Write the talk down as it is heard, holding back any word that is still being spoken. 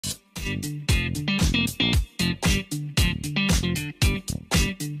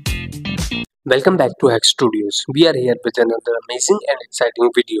Welcome back to Hack Studios. We are here with another amazing and exciting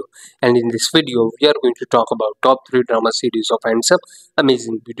video. And in this video, we are going to talk about top 3 drama series of handsome,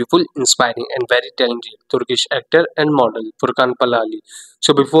 amazing, beautiful, inspiring, and very talented Turkish actor and model Furkan Palali.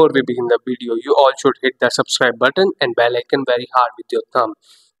 So before we begin the video, you all should hit the subscribe button and bell icon very hard with your thumb.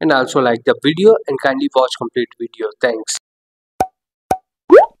 And also like the video and kindly watch complete video. Thanks.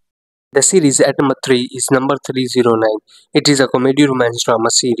 The series at number 3 is number 309. It is a comedy romance drama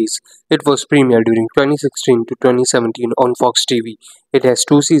series. It was premiered during 2016 to 2017 on Fox TV. It has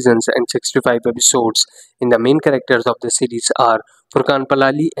 2 seasons and 65 episodes. And the main characters of the series are Furkan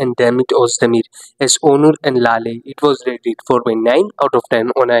Palali and Demit Özdemir as Onur and Lale. It was rated 4.9 out of 10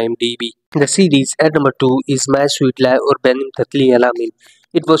 on IMDb. The series at number 2 is My Sweet Lie or Benim Tatli Alamin.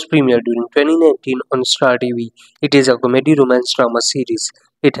 It was premiered during 2019 on Star TV. It is a comedy romance drama series.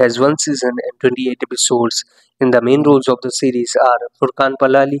 It has 1 season and 28 episodes. In the main roles of the series are Furkan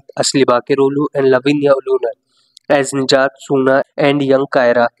Palali, Asli Bakirolu, and Lavinia Ulunar. As Nijat, Suna, and young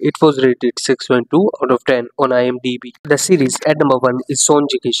Kaira, it was rated 6.2 out of 10 on IMDb. The series at number 1 is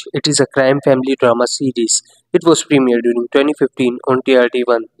Sonjikish. It is a crime family drama series. It was premiered during 2015 on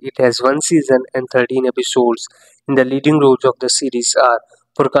TRT1. It has 1 season and 13 episodes. In the leading roles of the series are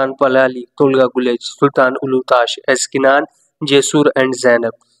Furkan Palali, Tolga Gulej, Sultan Ulutash as Kinan, Jesur, and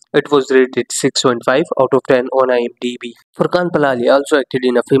Zainab. It was rated 6.5 out of 10 on IMDb. Furkan Palali also acted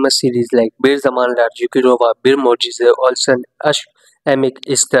in a famous series like Bir Zamandar, Jukirova, Bir Mojize, Olsen, Ash, Emek,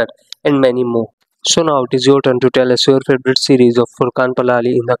 Istar, and many more. So now it is your turn to tell us your favorite series of Furkan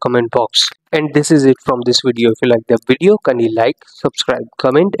Palali in the comment box. And this is it from this video. If you like the video, kindly like, subscribe,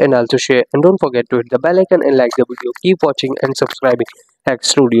 comment, and also share. And don't forget to hit the bell icon and like the video. Keep watching and subscribing Hack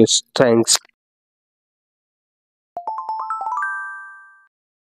Studios. Thanks.